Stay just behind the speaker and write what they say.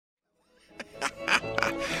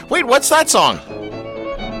Wait, what's that song?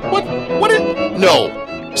 What is... No.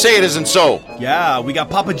 Say it isn't so. Yeah, we got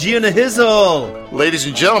Papa G and a hizzle. Ladies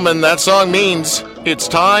and gentlemen, that song means it's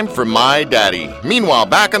time for My Daddy. Meanwhile,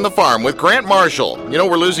 back on the farm with Grant Marshall. You know,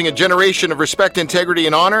 we're losing a generation of respect, integrity,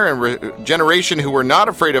 and honor, and a generation who were not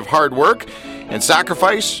afraid of hard work and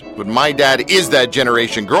sacrifice. But my dad is that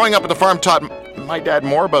generation. Growing up at the farm taught my dad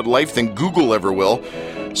more about life than Google ever will.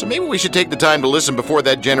 So maybe we should take the time to listen before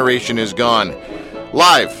that generation is gone.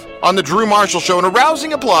 Live on the Drew Marshall Show, and a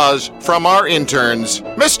rousing applause from our interns,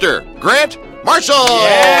 Mr. Grant Marshall!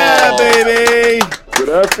 Yeah, baby! Good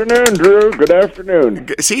afternoon, Drew. Good afternoon.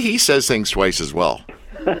 See, he says things twice as well.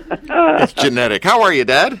 It's genetic. How are you,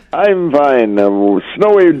 Dad? I'm fine.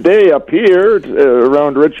 Snowy day up here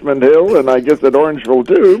around Richmond Hill, and I guess at Orangeville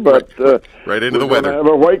too. But right into the weather. Have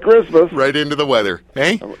a white Christmas. Right into the weather,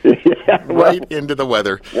 eh? Yeah, right into the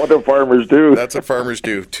weather. What do farmers do? That's what farmers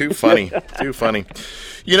do. Too funny. Too funny.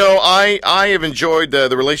 You know, I have enjoyed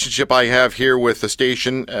the relationship I have here with the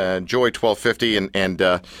station, Joy 1250,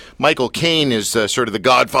 and Michael Kane is sort of the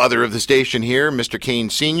godfather of the station here, Mr.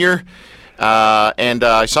 Kane Sr., and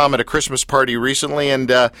I saw him at a Christmas party recently,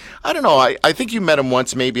 and I don't know, I think you met him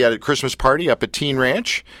once maybe at a Christmas party up at Teen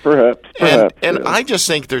Ranch. Perhaps. And I just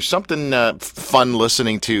think there's something fun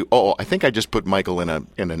listening to, I think I just put Michael in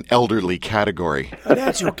an elderly category.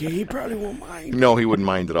 That's okay, he probably won't mind. No, he wouldn't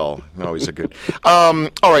mind at all. No, he's a good. All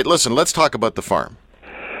right, listen, let's talk about the farm.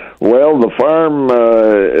 Well, the farm,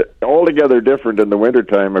 altogether different in the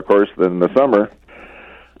wintertime, of course, than the summer.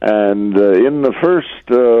 And in the first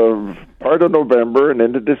part of November and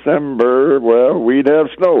into December, well, we'd have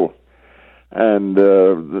snow. And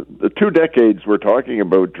the 2 decades we're talking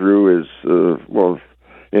about, Drew, is, into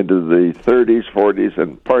the 30s, 40s,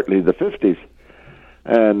 and partly the 50s.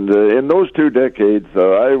 And in those 2 decades,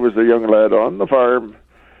 I was a young lad on the farm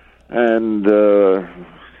and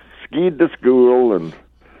skied to school and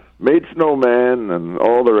made snowman and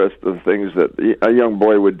all the rest of the things that a young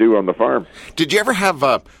boy would do on the farm. Did you ever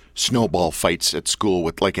have snowball fights at school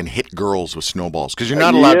and hit girls with snowballs? Because you're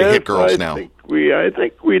not allowed to hit girls now. I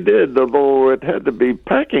think we did, although it had to be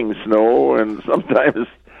packing snow, and sometimes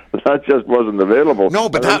that just wasn't available. No,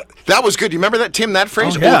 but that was good. You remember that, Tim, that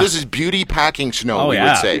phrase? Oh, yeah. This is beauty packing snow,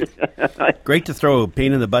 would say. Great to throw a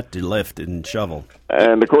pain in the butt to lift and shovel.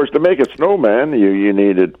 And, of course, to make a snowman, you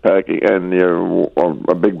needed packing and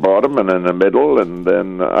a big bottom and then a middle. And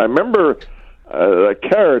then I remember a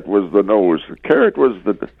carrot was the nose. The carrot was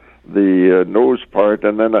the nose part,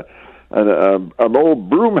 and then an old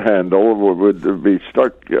broom handle would be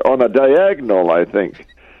stuck on a diagonal, I think,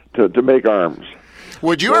 to make arms.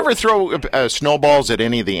 Would you ever throw snowballs at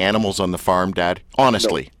any of the animals on the farm, Dad?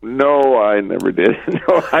 Honestly. No, I never did.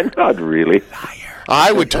 No, I'm not really.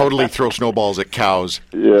 I would totally throw snowballs at cows.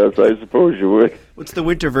 Yes, I suppose you would. What's the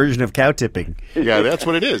winter version of cow tipping? Yeah, that's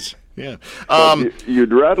what it is. Yeah.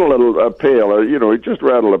 You'd rattle a pail, you'd just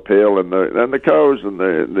rattle a pail, and the cows and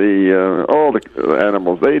the all the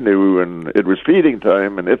animals, they knew, and it was feeding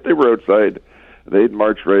time, and if they were outside, they'd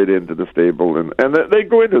march right into the stable, and they'd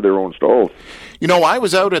go into their own stalls. You know, I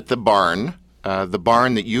was out at the barn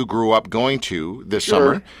that you grew up going to this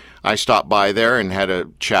summer. I stopped by there and had a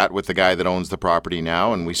chat with the guy that owns the property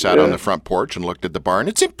now, and we sat on the front porch and looked at the barn.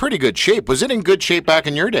 It's in pretty good shape. Was it in good shape back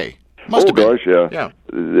in your day? Must have been. Gosh, yeah. Yeah.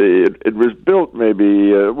 It was built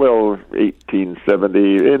maybe,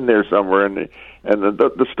 1870, in there somewhere, and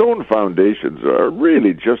the stone foundations are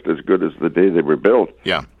really just as good as the day they were built.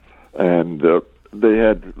 Yeah. And they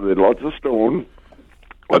had lots of stone.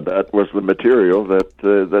 But that was the material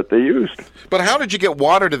that they used. But how did you get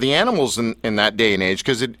water to the animals in that day and age?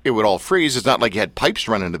 Because it would all freeze. It's not like you had pipes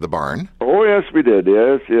running to the barn. Oh, yes, we did.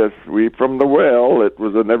 Yes. We from the well. It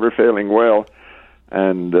was a never-failing well.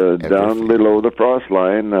 And down below the frost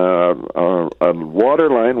line, a water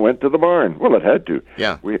line went to the barn. Well, it had to.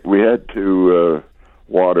 Yeah. We had to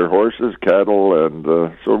water horses, cattle, and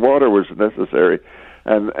so water was necessary.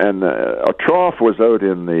 And a trough was out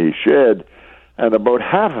in the shed, and about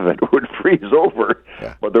half of it would freeze over.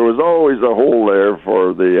 Yeah. But there was always a hole there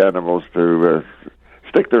for the animals to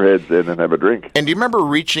stick their heads in and have a drink. And do you remember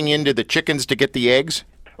reaching into the chickens to get the eggs?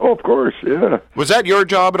 Oh, of course, yeah. Was that your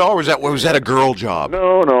job at all, or was that a girl job?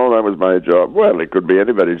 No, that was my job. Well, it could be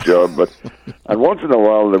anybody's job, but and once in a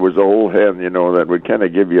while there was a old hen, that would kind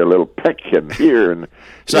of give you a little peck in here. And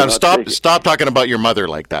stop talking about your mother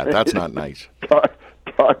like that. That's not nice.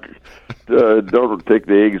 Don't take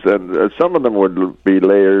the eggs, and some of them would be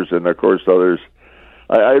layers, and of course others.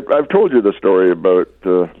 I've told you the story about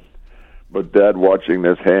But Dad watching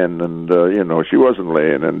this hen, and, she wasn't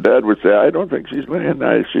laying. And Dad would say, I don't think she's laying.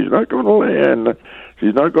 She's not going to lay, and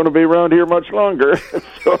she's not going to be around here much longer.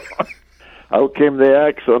 So out came the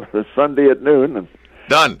axe on a Sunday at noon. And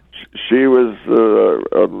Done. she was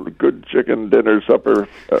a good chicken dinner supper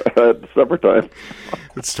at supper time.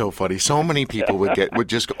 It's so funny. So many people would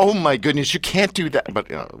just go, oh my goodness, you can't do that. But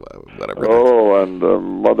whatever. Oh, and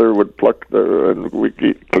Mother would pluck and we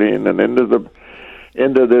clean and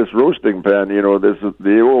into this roasting pan.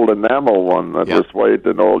 The old enamel one that was white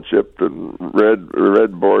and all chipped and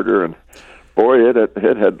red border, and boy,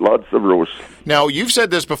 it had lots of roast. Now you've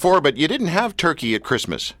said this before, but you didn't have turkey at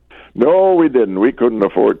Christmas. No, we didn't. We couldn't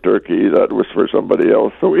afford turkey. That was for somebody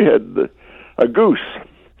else. So we had a goose.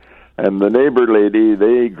 And the neighbor lady,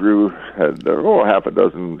 they had half a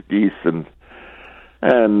dozen geese. And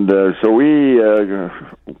so we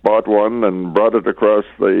bought one and brought it across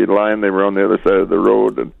the line. They were on the other side of the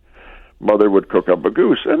road. And Mother would cook up a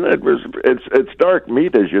goose. And it's dark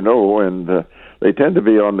meat, as you know. And they tend to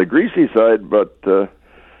be on the greasy side, but...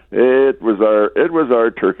 It was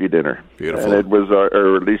our turkey dinner. Beautiful. And it was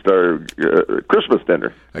or at least our Christmas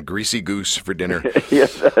dinner. A greasy goose for dinner.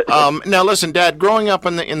 Yes. Now listen, Dad, growing up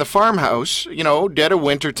in the farmhouse, dead of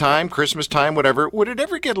winter time, Christmas time, whatever, would it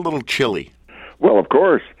ever get a little chilly? Well, of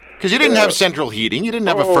course. Because you didn't have central heating, you didn't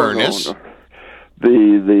have a furnace. No.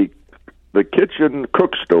 The kitchen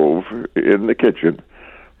cook stove in the kitchen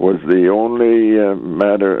was the only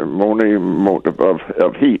motive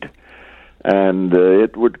of heat. And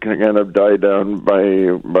it would kind of die down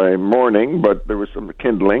by morning, but there was some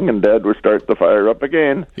kindling, and Dad would start the fire up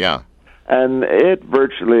again. Yeah. And it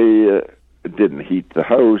virtually didn't heat the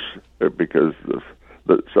house because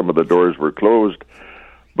some of the doors were closed.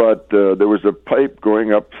 But there was a pipe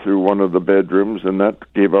going up through one of the bedrooms, and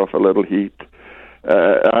that gave off a little heat.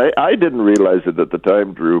 I didn't realize it at the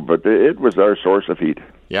time, Drew, but it was our source of heat.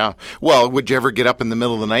 Yeah. Well, would you ever get up in the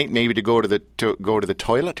middle of the night, maybe to go to the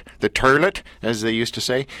toilet, the turlet, as they used to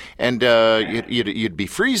say, and you'd be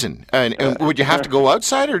freezing? And would you have to go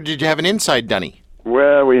outside, or did you have an inside dunny?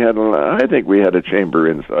 Well, I think we had a chamber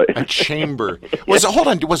inside. A chamber. Hold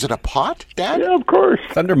on, was it a pot, Dad? Yeah, of course.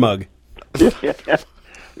 Thunder mug. Yeah.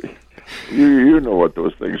 You know what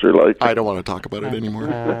those things are like. I don't want to talk about it anymore.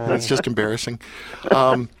 That's just embarrassing.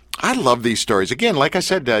 I love these stories. Again, like I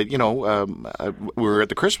said, we were at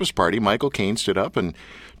the Christmas party. Michael Caine stood up and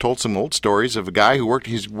told some old stories of a guy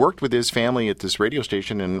he's worked with his family at this radio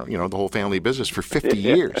station and, the whole family business for 50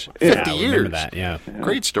 years. 50 years. Remember that, yeah.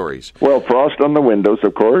 Great stories. Well, frost on the windows,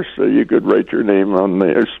 of course. You could write your name on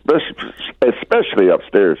there, especially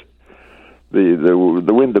upstairs.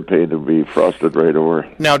 The window pane would be frosted right over.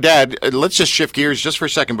 Now, Dad, let's just shift gears just for a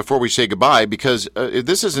second before we say goodbye, because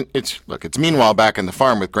it's Meanwhile Back in the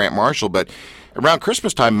Farm with Grant Marshall, but around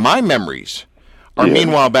Christmas time, my memories are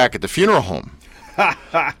Meanwhile Back at the funeral home.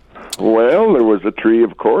 Well, there was a tree,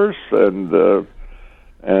 of course, and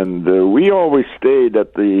we always stayed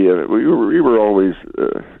at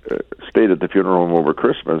stayed at the funeral home over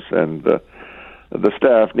Christmas, and the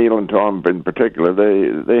staff, Neil and Tom in particular,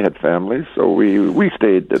 they had families, so we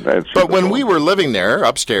stayed and answered. But when we were living there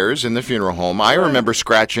upstairs in the funeral home, I remember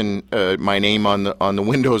scratching my name on the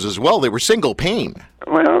windows as well. They were single pane.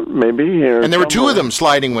 Well, maybe. And there were two of them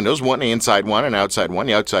sliding windows, one inside one and outside one.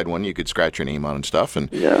 The outside one you could scratch your name on and stuff.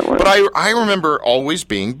 But I remember always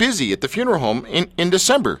being busy at the funeral home in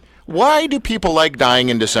December. Why do people like dying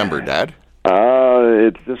in December, Dad?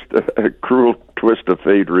 It's just a cruel twist of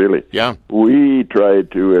fate, really. Yeah. We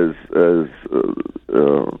tried to, as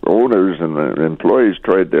owners and employees,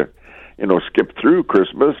 tried to, skip through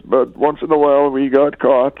Christmas, but once in a while we got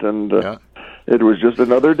caught, and it was just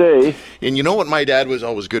another day. And you know what my dad was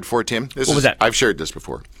always good for, Tim? What was that? I've shared this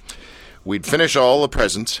before. We'd finish all the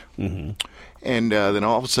presents, and then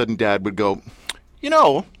all of a sudden Dad would go,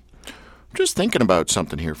 I'm just thinking about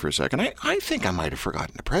something here for a second. I think I might have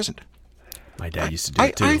forgotten a present. My dad used to do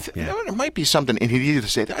it too. There might be something, and he'd either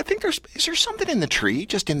say, I think is there something in the tree,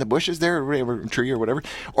 just in the bushes there, or tree or whatever,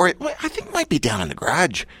 or I think it might be down in the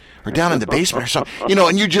garage, or down in the basement or something,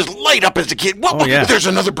 and you just light up as a kid, there's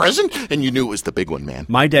another present, and you knew it was the big one, man.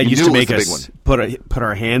 My dad used to make us put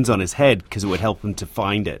our hands on his head because it would help him to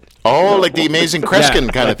find it. Oh, like the Amazing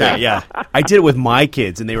Kreskin kind of thing. Yeah, I did it with my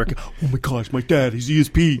kids, and they were, oh my gosh, my dad, he's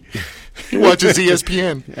ESP. He watches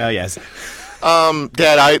ESPN. Oh, yes.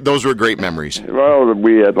 Dad, those were great memories. Well,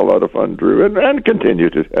 we had a lot of fun, Drew, and continue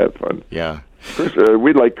to have fun. Yeah.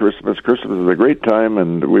 We like Christmas. Christmas is a great time,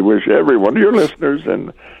 and we wish everyone, your listeners,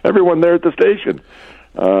 and everyone there at the station,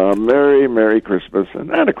 Merry Christmas,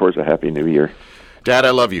 and of course, a Happy New Year. Dad,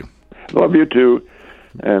 I love you. Love you, too.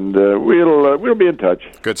 and we'll be in touch.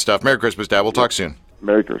 Good stuff. Merry Christmas, Dad. We'll talk soon.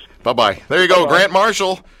 Merry Christmas. Bye-bye. There you go, Grant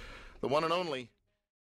Marshall, the one and only.